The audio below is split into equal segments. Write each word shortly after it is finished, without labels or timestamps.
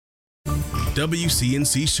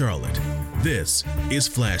WCNC Charlotte. This is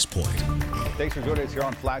Flashpoint. Thanks for joining us here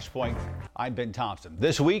on Flashpoint. I'm Ben Thompson.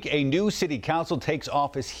 This week, a new city council takes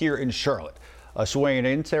office here in Charlotte. A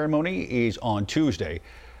swearing-in ceremony is on Tuesday.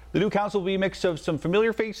 The new council will be a mix of some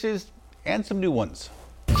familiar faces and some new ones.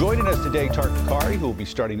 Joining us today, Tariq Bokhari, who will be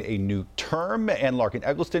starting a new term, and Larkin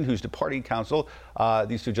Eggleston, who's departing council.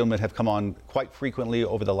 These two gentlemen have come on quite frequently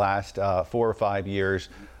over the last 4 or 5 years,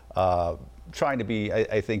 trying to be,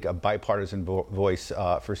 I think, a bipartisan voice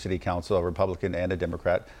for city council, a Republican and a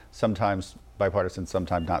Democrat, sometimes bipartisan,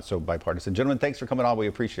 sometimes not so bipartisan. Gentlemen, thanks for coming on. We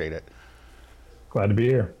appreciate it. Glad to be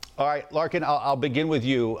here. All right, Larkin, I'll begin with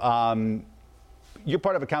you. You're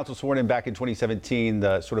part of a council sworn in back in 2017,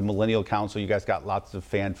 the sort of millennial council. You guys got lots of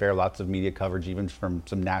fanfare, lots of media coverage, even from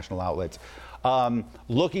some national outlets.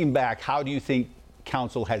 Looking back, how do you think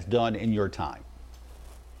council has done in your time?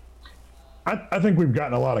 I think we've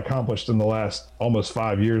gotten a lot accomplished in the last almost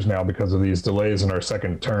 5 years now because of these delays in our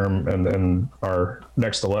second term and our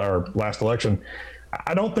last election.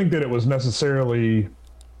 I don't think that it was necessarily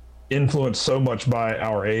influenced so much by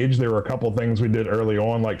our age. There were a couple of things we did early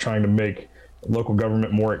on, like trying to make local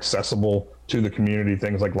government more accessible to the community,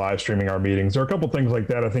 things like live streaming our meetings. There are a couple of things like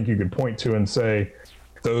that I think you could point to and say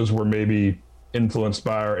those were maybe influenced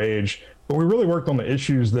by our age. But we really worked on the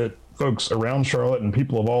issues that folks around Charlotte and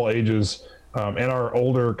people of all ages and our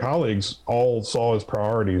older colleagues all saw as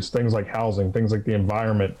priorities, things like housing, things like the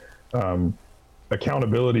environment,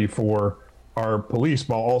 accountability for our police,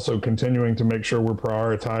 while also continuing to make sure we're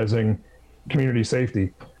prioritizing community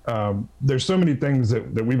safety. There's so many things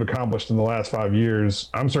that we've accomplished in the last 5 years.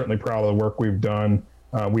 I'm certainly proud of the work we've done.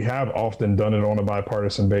 We have often done it on a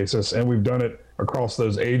bipartisan basis, and we've done it across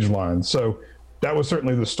those age lines. So that was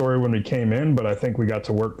certainly the story when we came in, but I think we got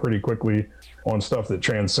to work pretty quickly on stuff that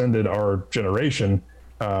transcended our generation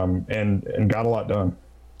and got a lot done.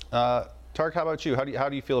 Tariq, how about you? How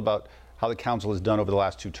do you feel about how the council has done over the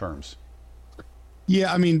last 2 terms?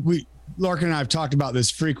 Yeah, I mean, Larkin and I have talked about this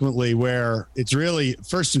frequently, where it's really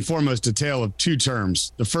first and foremost a tale of 2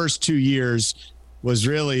 terms. The first 2 years was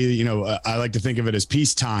really, I like to think of it as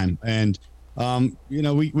peacetime. And,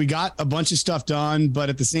 we got a bunch of stuff done, but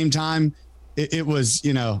at the same time, it was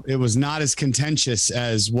not as contentious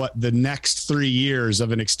as what the next 3 years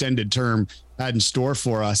of an extended term had in store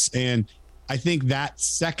for us. And I think that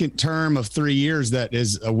second term of 3 years that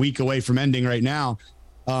is a week away from ending right now,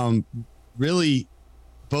 really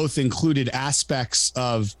both included aspects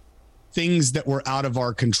of things that were out of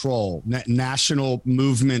our control, national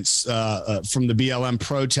movements from the BLM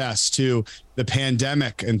protests to the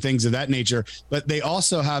pandemic and things of that nature. But they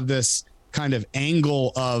also have this kind of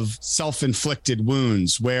angle of self-inflicted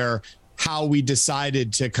wounds, where how we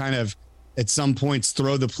decided to kind of at some points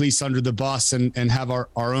throw the police under the bus and have our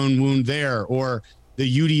own wound there, or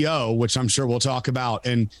the UDO, which I'm sure we'll talk about.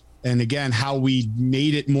 And again, how we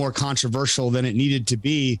made it more controversial than it needed to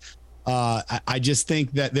be. I just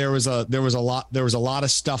think that there was a lot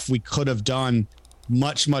of stuff we could have done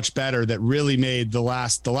much, much better that really made the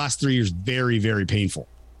last 3 years very, very painful.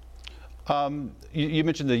 You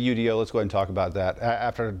mentioned the UDO. Let's go ahead and talk about that.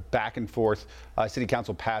 After back and forth, City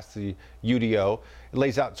Council passed the UDO. It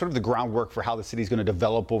lays out sort of the groundwork for how the city is going to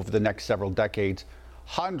develop over the next several decades.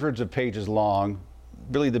 Hundreds of pages long.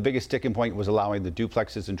 Really, the biggest sticking point was allowing the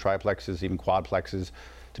duplexes and triplexes, even quadplexes,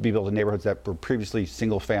 to be built in neighborhoods that were previously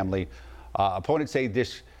single family. Opponents say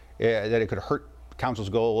that it could hurt council's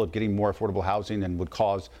goal of getting more affordable housing and would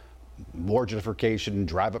cause more gentrification,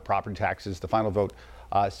 drive up property taxes. The final vote,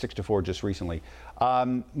 6-4 just recently.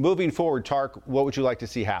 Moving forward, Tark, what would you like to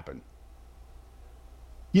see happen?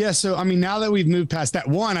 Yeah, so I mean, now that we've moved past that,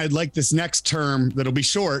 one, I'd like this next term that'll be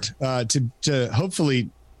short to hopefully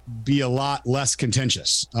be a lot less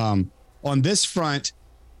contentious. On this front,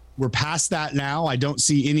 we're past that now. I don't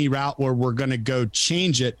see any route where we're going to go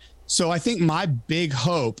change it. So I think my big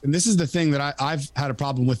hope, and this is the thing that I've had a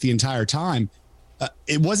problem with the entire time,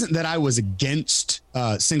 it wasn't that I was against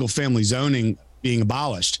single family zoning being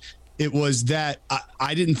abolished. It was that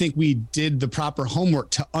I didn't think we did the proper homework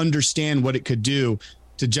to understand what it could do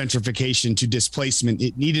to gentrification, to displacement.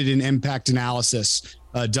 It needed an impact analysis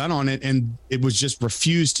done on it, and it was just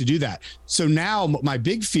refused to do that. So now my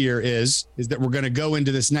big fear is that we're going to go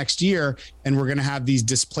into this next year and we're going to have these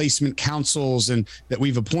displacement councils and that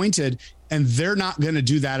we've appointed, and they're not going to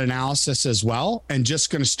do that analysis as well, and just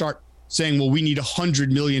going to start saying, well, we need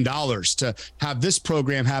 $100 million to have this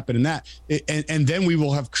program happen and that. And then we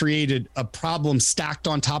will have created a problem stacked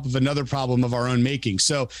on top of another problem of our own making.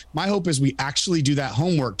 So my hope is we actually do that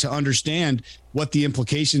homework to understand what the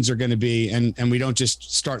implications are going to be. And we don't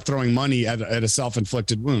just start throwing money at a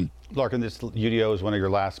self-inflicted wound. Larkin, this UDO is one of your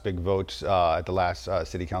last big votes at the last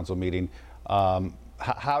city council meeting.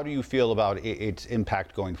 How do you feel about its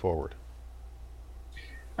impact going forward?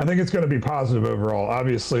 I think it's going to be positive overall.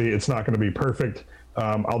 Obviously, it's not going to be perfect.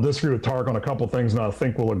 I'll disagree with Tarek on a couple things, and I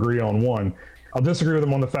think we'll agree on one. I'll disagree with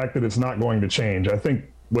him on the fact that it's not going to change. I think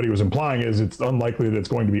what he was implying is it's unlikely that it's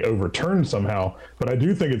going to be overturned somehow, but I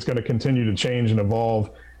do think it's going to continue to change and evolve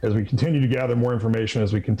as we continue to gather more information,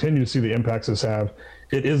 as we continue to see the impacts this have.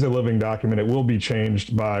 It is a living document. It will be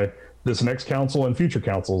changed by this next council and future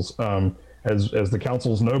councils. As the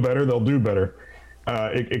councils know better, they'll do better.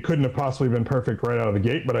 It couldn't have possibly been perfect right out of the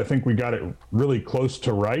gate, but I think we got it really close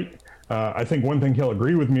to right. I think one thing he'll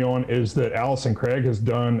agree with me on is that Allison Craig has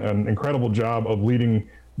done an incredible job of leading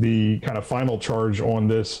the kind of final charge on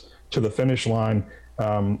this to the finish line.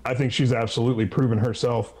 I think she's absolutely proven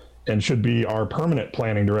herself and should be our permanent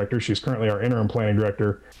planning director. She's currently our interim planning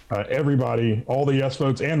director. Everybody, all the yes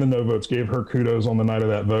votes and the no votes, gave her kudos on the night of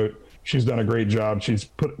that vote. She's done a great job.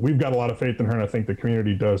 We've got a lot of faith in her, and I think the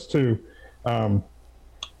community does too.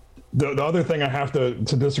 The other thing I have to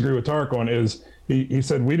disagree with Tarek on is he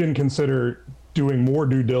said we didn't consider doing more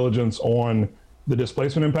due diligence on the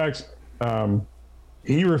displacement impacts.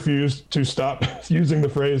 He refused to stop using the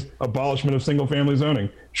phrase abolishment of single family zoning.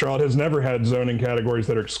 Charlotte has never had zoning categories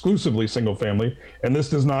that are exclusively single family, and this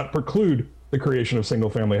does not preclude the creation of single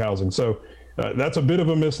family housing. So that's a bit of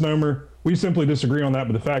a misnomer. We simply disagree on that,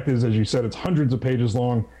 but the fact is, as you said, it's hundreds of pages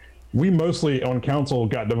long. We mostly on council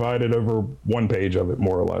got divided over one page of it,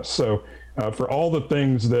 more or less. So for all the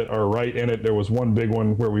things that are right in it, there was one big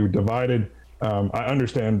one where we were divided. I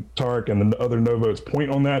understand Tarek and the other no votes point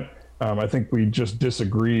on that. I think we just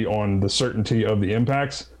disagree on the certainty of the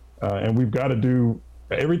impacts, and we've got to do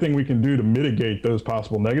everything we can do to mitigate those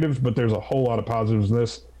possible negatives, but there's a whole lot of positives in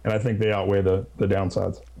this, and I think they outweigh the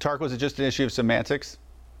downsides. Tarek, was it just an issue of semantics?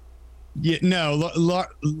 Yeah, no,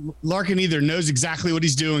 Larkin either knows exactly what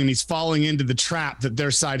he's doing and he's falling into the trap that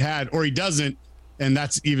their side had, or he doesn't, and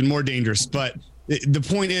that's even more dangerous. But the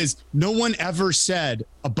point is, no one ever said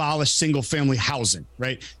abolish single family housing,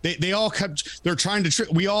 right? They all they're trying to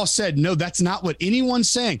we all said, no, that's not what anyone's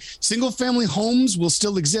saying. Single family homes will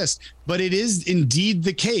still exist, but it is indeed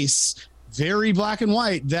the case, very black and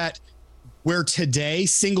white, that where today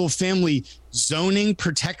single family zoning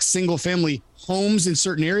protects single family homes in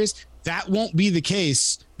certain areas, that won't be the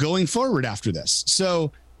case going forward after this.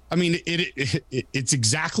 So, I mean, it's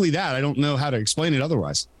exactly that. I don't know how to explain it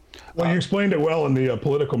otherwise. Well, you explained it well in the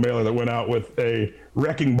political mailer that went out with a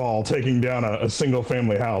wrecking ball taking down a single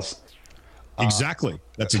family house. Exactly.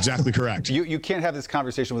 That's exactly correct. You can't have this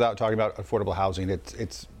conversation without talking about affordable housing.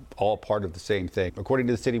 It's all part of the same thing. According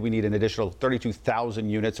to the city, we need an additional 32,000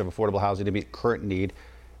 units of affordable housing to meet current need.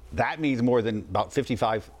 That means more than about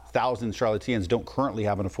 55,000 Charlotteans don't currently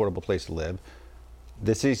have an affordable place to live.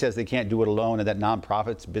 The city says they can't do it alone, and that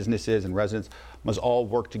nonprofits, businesses, and residents must all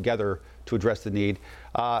work together to address the need.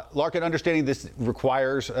 Larkin, understanding this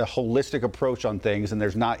requires a holistic approach on things, and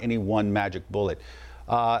there's not any one magic bullet.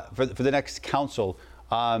 For the next council,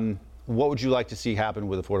 what would you like to see happen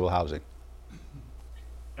with affordable housing?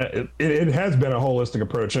 It has been a holistic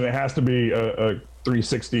approach, and it has to be a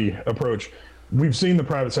 360 approach. We've seen the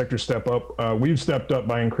private sector step up. We've stepped up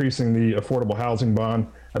by increasing the affordable housing bond.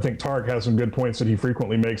 I think Tarek has some good points that he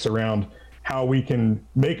frequently makes around how we can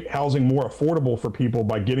make housing more affordable for people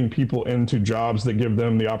by getting people into jobs that give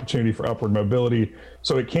them the opportunity for upward mobility.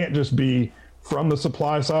 So it can't just be from the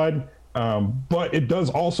supply side, but it does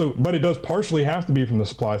partially have to be from the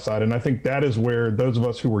supply side. And I think that is where those of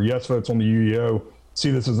us who were yes votes on the UDO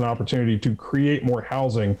see this as an opportunity to create more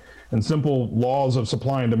housing, and simple laws of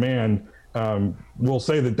supply and demand will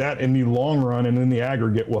say that in the long run and in the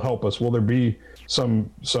aggregate will help us. Will there be some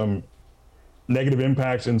negative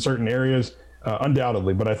impacts in certain areas?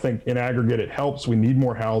 Undoubtedly, but I think in aggregate it helps. We need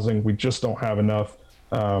more housing. We just don't have enough.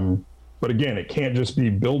 But again, it can't just be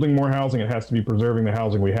building more housing. It has to be preserving the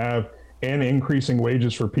housing we have and increasing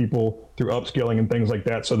wages for people through upskilling and things like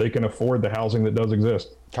that so they can afford the housing that does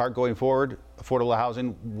exist. Tarek, going forward, affordable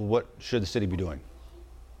housing, what should the city be doing?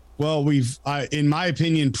 Well, we've, in my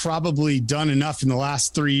opinion, probably done enough in the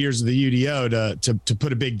last 3 years of the UDO to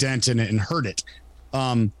put a big dent in it and hurt it.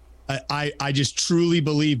 I just truly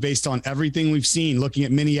believe, based on everything we've seen, looking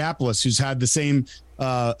at Minneapolis, who's had the same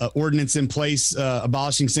ordinance in place,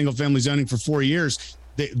 abolishing single family zoning for 4 years,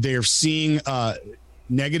 they're seeing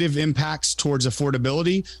negative impacts towards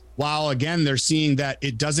affordability, while again, they're seeing that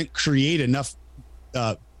it doesn't create enough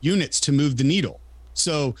units to move the needle.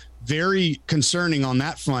 So very concerning on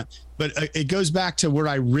that front. But it goes back to where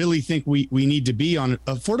I really think we need to be on.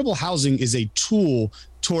 Affordable housing is a tool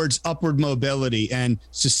towards upward mobility and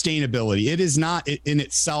sustainability. It is not in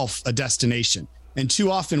itself a destination. And too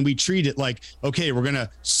often we treat it like, okay, we're going to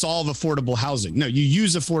solve affordable housing. No, you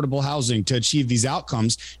use affordable housing to achieve these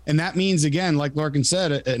outcomes. And that means, again, like Larkin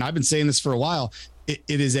said, and I've been saying this for a while,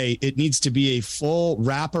 it needs to be a full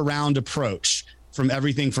wraparound approach, from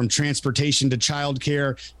everything from transportation to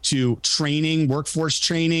childcare to training, workforce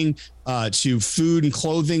training, to food and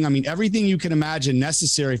clothing. I mean, everything you can imagine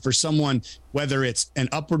necessary for someone, whether it's an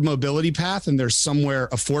upward mobility path and there's somewhere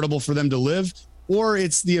affordable for them to live, or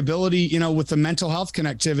it's the ability, with the mental health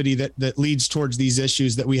connectivity that leads towards these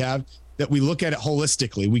issues that we have, that we look at it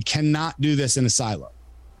holistically. We cannot do this in a silo.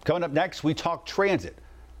 Coming up next, we talk transit.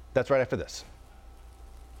 That's right after this.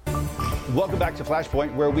 Welcome back to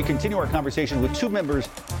Flashpoint, where we continue our conversation with two members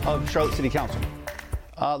of Charlotte City Council.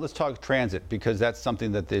 Let's talk transit, because that's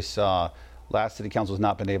something that this last City Council has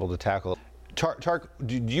not been able to tackle. Tark,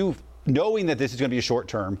 knowing that this is going to be a short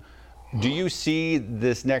term, do you see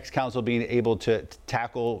this next council being able to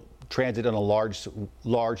tackle transit in a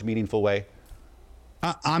large, meaningful way?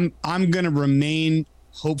 I'm going to remain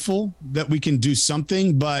hopeful that we can do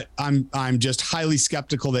something, but I'm just highly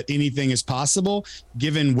skeptical that anything is possible,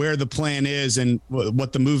 given where the plan is and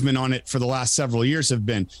what the movement on it for the last several years have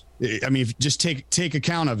been. I mean, if just take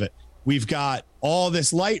account of it. We've got all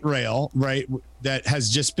this light rail, right, that has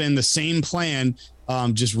just been the same plan,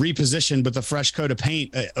 just repositioned with a fresh coat of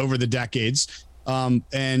paint over the decades.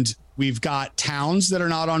 And we've got towns that are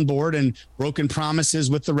not on board and broken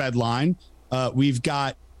promises with the red line. We've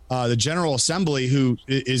got the General Assembly, who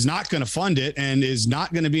is not going to fund it and is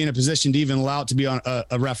not going to be in a position to even allow it to be on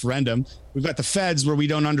a referendum. We've got the feds, where we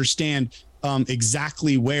don't understand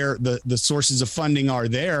exactly where the sources of funding are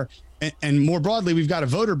there. And more broadly, we've got a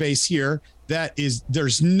voter base here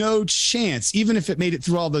there's no chance, even if it made it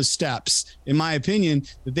through all those steps, in my opinion,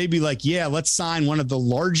 that they'd be like, yeah, let's sign one of the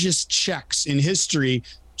largest checks in history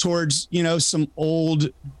towards, some old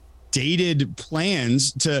dated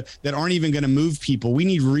plans that aren't even going to move people. We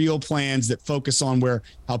need real plans that focus on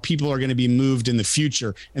how people are going to be moved in the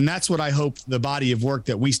future. And that's what I hope the body of work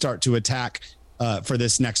that we start to attack for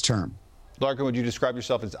this next term. Larkin, would you describe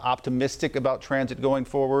yourself as optimistic about transit going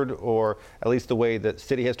forward, or at least the way that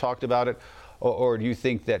city has talked about it? Or do you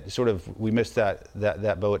think that sort of we missed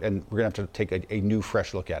that boat and we're going to have to take a new,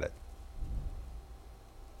 fresh look at it?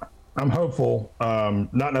 I'm hopeful,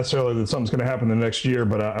 not necessarily that something's going to happen the next year,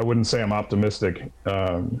 but I wouldn't say I'm optimistic.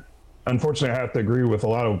 Unfortunately, I have to agree with a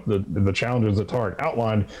lot of the challenges that Tarek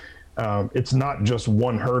outlined. It's not just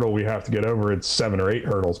one hurdle we have to get over, it's 7 or 8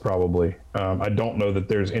 hurdles probably. I don't know that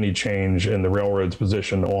there's any change in the railroad's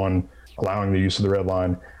position on allowing the use of the red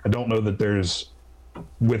line. I don't know that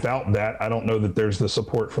without that, I don't know that there's the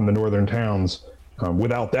support from the northern towns.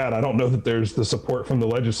 Without that, I don't know that there's the support from the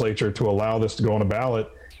legislature to allow this to go on a ballot.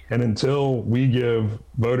 And until we give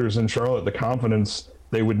voters in Charlotte the confidence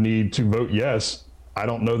they would need to vote yes, I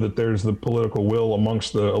don't know that there's the political will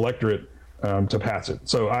amongst the electorate to pass it.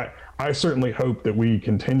 So I certainly hope that we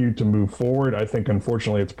continue to move forward. I think,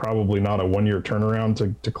 unfortunately, it's probably not a 1-year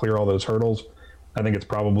turnaround to clear all those hurdles. I think it's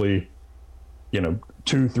probably, 2,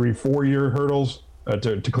 3, 4-year hurdles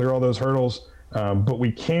to clear all those hurdles. But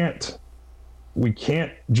we can't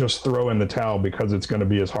just throw in the towel because it's going to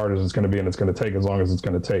be as hard as it's going to be, and it's going to take as long as it's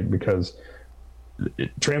going to take, because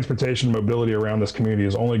transportation mobility around this community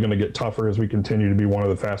is only going to get tougher as we continue to be one of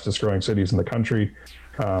the fastest growing cities in the country.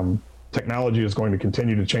 Technology is going to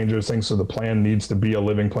continue to change those things, so the plan needs to be a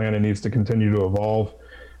living plan. It needs to continue to evolve.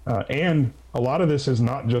 And a lot of this is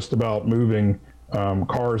not just about moving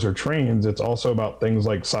cars or trains. It's also about things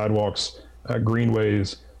like sidewalks,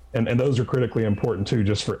 greenways, and those are critically important too,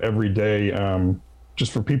 just for everyday,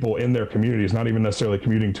 just for people in their communities, not even necessarily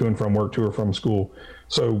commuting to and from work, to or from school.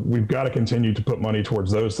 So we've got to continue to put money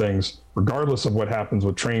towards those things, regardless of what happens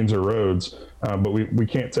with trains or roads. But we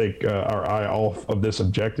can't take our eye off of this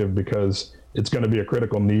objective, because it's going to be a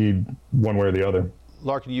critical need one way or the other.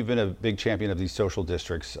 Larkin, you've been a big champion of these social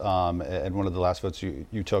districts, and one of the last votes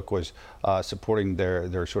you took was supporting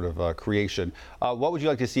their sort of creation. What would you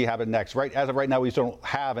like to see happen next? As of right now, we don't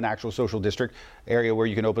have an actual social district area where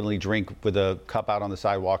you can openly drink with a cup out on the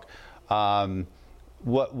sidewalk.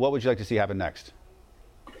 What would you like to see happen next?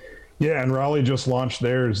 Yeah, and Raleigh just launched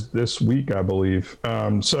theirs this week, I believe.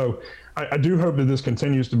 So I do hope that this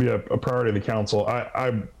continues to be a priority of the council.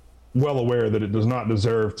 well aware that it does not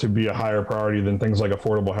deserve to be a higher priority than things like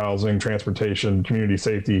affordable housing, transportation, community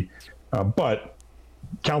safety. But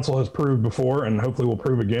council has proved before, and hopefully will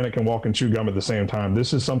prove again, it can walk and chew gum at the same time.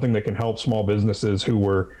 This is something that can help small businesses who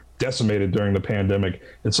were decimated during the pandemic.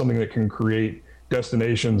 It's something that can create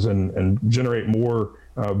destinations and generate more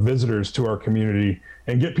visitors to our community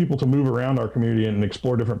and get people to move around our community and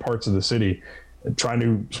explore different parts of the city, and try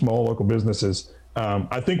new small local businesses.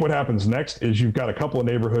 I think what happens next is you've got a couple of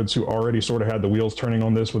neighborhoods who already sort of had the wheels turning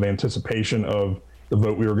on this with anticipation of the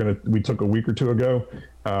vote we took a week or two ago.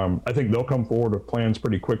 I think they'll come forward with plans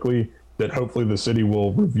pretty quickly that hopefully the city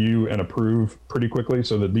will review and approve pretty quickly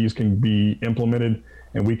so that these can be implemented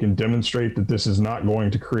and we can demonstrate that this is not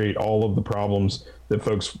going to create all of the problems that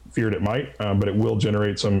folks feared it might, but it will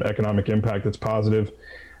generate some economic impact that's positive.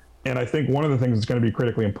 And I think one of the things that's going to be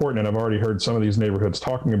critically important, and I've already heard some of these neighborhoods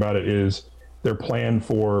talking about it, is their plan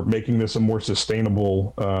for making this a more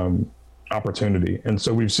sustainable opportunity. And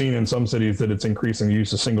so we've seen in some cities that it's increasing the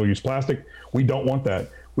use of single-use plastic. We don't want that.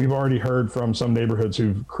 We've already heard from some neighborhoods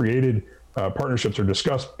who've created partnerships or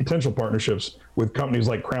discussed potential partnerships with companies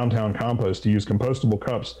like Crowntown Compost to use compostable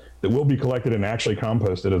cups that will be collected and actually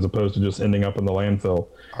composted as opposed to just ending up in the landfill. All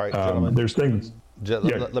right, gentlemen. There's things.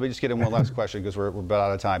 Let me just get in one last question because we're about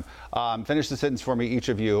out of time. Finish the sentence for me, each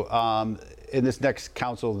of you. In this next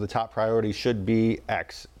council, the top priority should be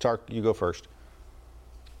X. Tark, you go first.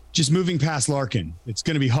 Just moving past Larkin. It's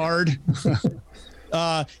going to be hard.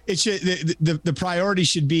 It should the priority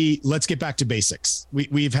should be let's get back to basics.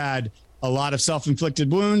 We've had a lot of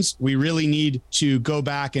self-inflicted wounds. We really need to go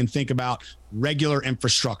back and think about regular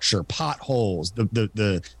infrastructure, potholes,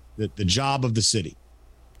 the job of the city.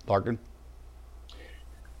 Larkin.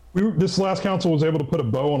 This last council was able to put a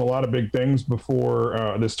bow on a lot of big things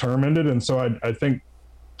before this term ended, and so I think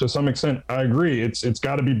to some extent I agree. It's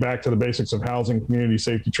got to be back to the basics of housing, community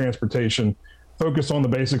safety, transportation. Focus on the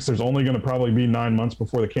basics. There's only going to probably be 9 months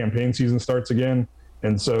before the campaign season starts again,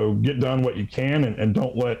 and so get done what you can and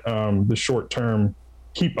don't let the short term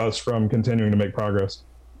keep us from continuing to make progress.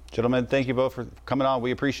 Gentlemen, thank you both for coming on.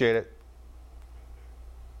 We appreciate it.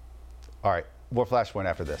 All right, more Flashpoint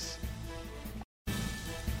after this.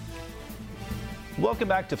 Welcome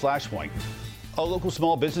back to Flashpoint. A local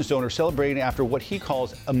small business owner celebrating after what he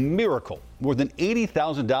calls a miracle. More than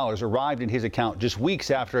 $80,000 arrived in his account just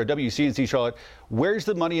weeks after a WCNC Charlotte Where's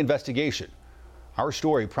the Money investigation. Our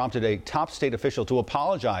story prompted a top state official to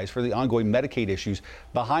apologize for the ongoing Medicaid issues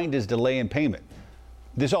behind his delay in payment.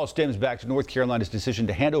 This all stems back to North Carolina's decision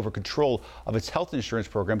to hand over control of its health insurance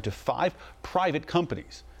program to 5 private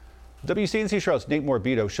companies. WCNC Charlotte's Nate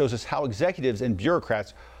Morabito shows us how executives and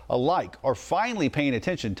bureaucrats alike are finally paying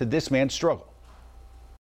attention to this man's struggle.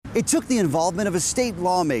 It took the involvement of a state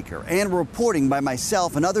lawmaker and reporting by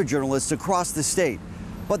myself and other journalists across the state.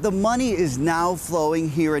 But the money is now flowing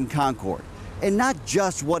here in Concord. And not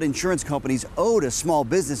just what insurance companies owe to small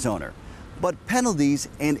business owner, but penalties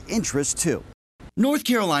and interest too. North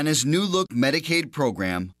Carolina's new look Medicaid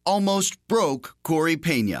program almost broke Corey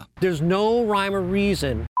Pena. There's no rhyme or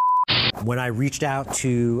reason. When I reached out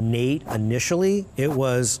to Nate initially, it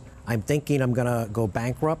was, I'm thinking I'm gonna go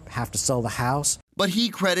bankrupt, have to sell the house. But he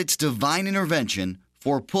credits divine intervention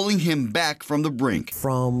for pulling him back from the brink.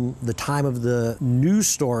 From the time of the news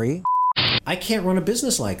story, I can't run a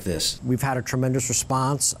business like this. We've had a tremendous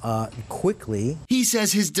response quickly. He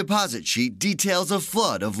says his deposit sheet details a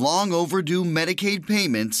flood of long overdue Medicaid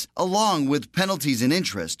payments, along with penalties and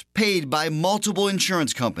interest paid by multiple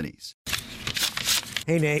insurance companies.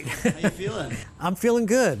 Hey, Nate. How you feeling? I'm feeling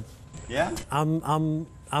good. Yeah? I'm in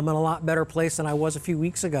a lot better place than I was a few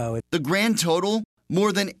weeks ago. The grand total,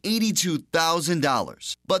 more than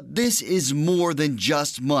 $82,000. But this is more than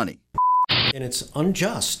just money. And it's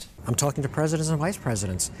unjust. I'm talking to presidents and vice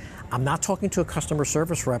presidents. I'm not talking to a customer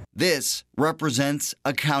service rep. This represents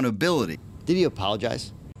accountability. Did he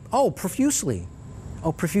apologize? Oh, profusely.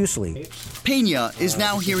 Pena is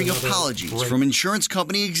now hearing apologies from insurance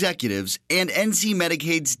company executives and NC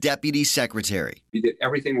Medicaid's deputy secretary. He did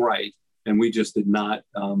everything right, and we just did not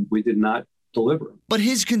deliver. But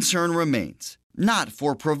his concern remains, not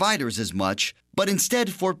for providers as much, but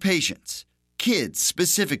instead for patients, kids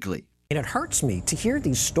specifically. And it hurts me to hear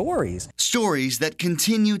these stories. Stories that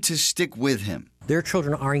continue to stick with him. Their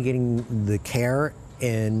children aren't getting the care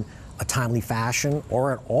in a timely fashion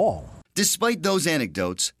or at all. Despite those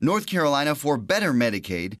anecdotes, North Carolina for Better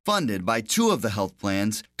Medicaid, funded by 2 of the health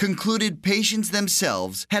plans, concluded patients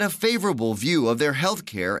themselves had a favorable view of their health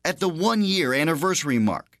care at the 1-year anniversary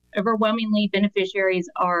mark. Overwhelmingly, beneficiaries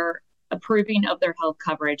are approving of their health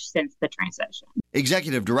coverage since the transition.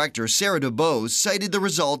 Executive Director Sarah DuBose cited the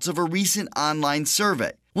results of a recent online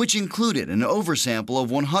survey which included an oversample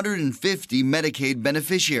of 150 Medicaid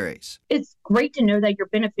beneficiaries. It's great to know that your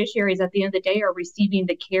beneficiaries at the end of the day are receiving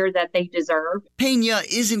the care that they deserve. Pena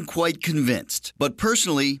isn't quite convinced, but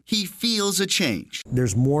personally, he feels a change.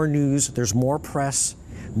 There's more news, there's more press.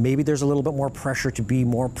 Maybe there's a little bit more pressure to be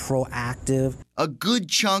more proactive. A good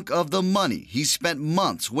chunk of the money he spent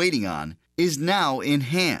months waiting on is now in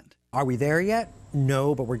hand. Are we there yet?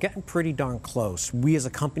 No, but we're getting pretty darn close. We as a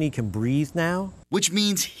company can breathe now. Which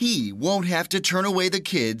means he won't have to turn away the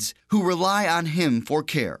kids who rely on him for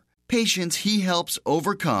care. Patients he helps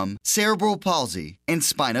overcome cerebral palsy and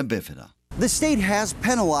spina bifida. The state has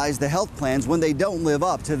penalized the health plans when they don't live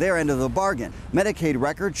up to their end of the bargain. Medicaid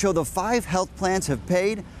records show the 5 health plans have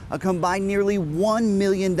paid a combined nearly $1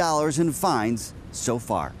 million in fines so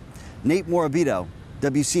far. Nate Morabito,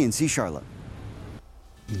 WCNC Charlotte.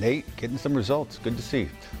 Nate, getting some results. Good to see.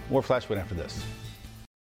 More Flashpoint after this.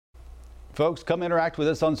 Folks, come interact with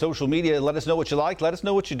us on social media. Let us know what you like. Let us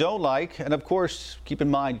know what you don't like. And of course, keep in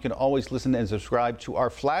mind, you can always listen and subscribe to our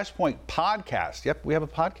Flashpoint podcast. Yep, we have a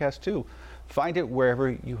podcast too. Find it wherever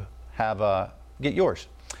you have get yours.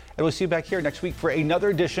 And we'll see you back here next week for another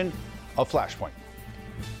edition of Flashpoint.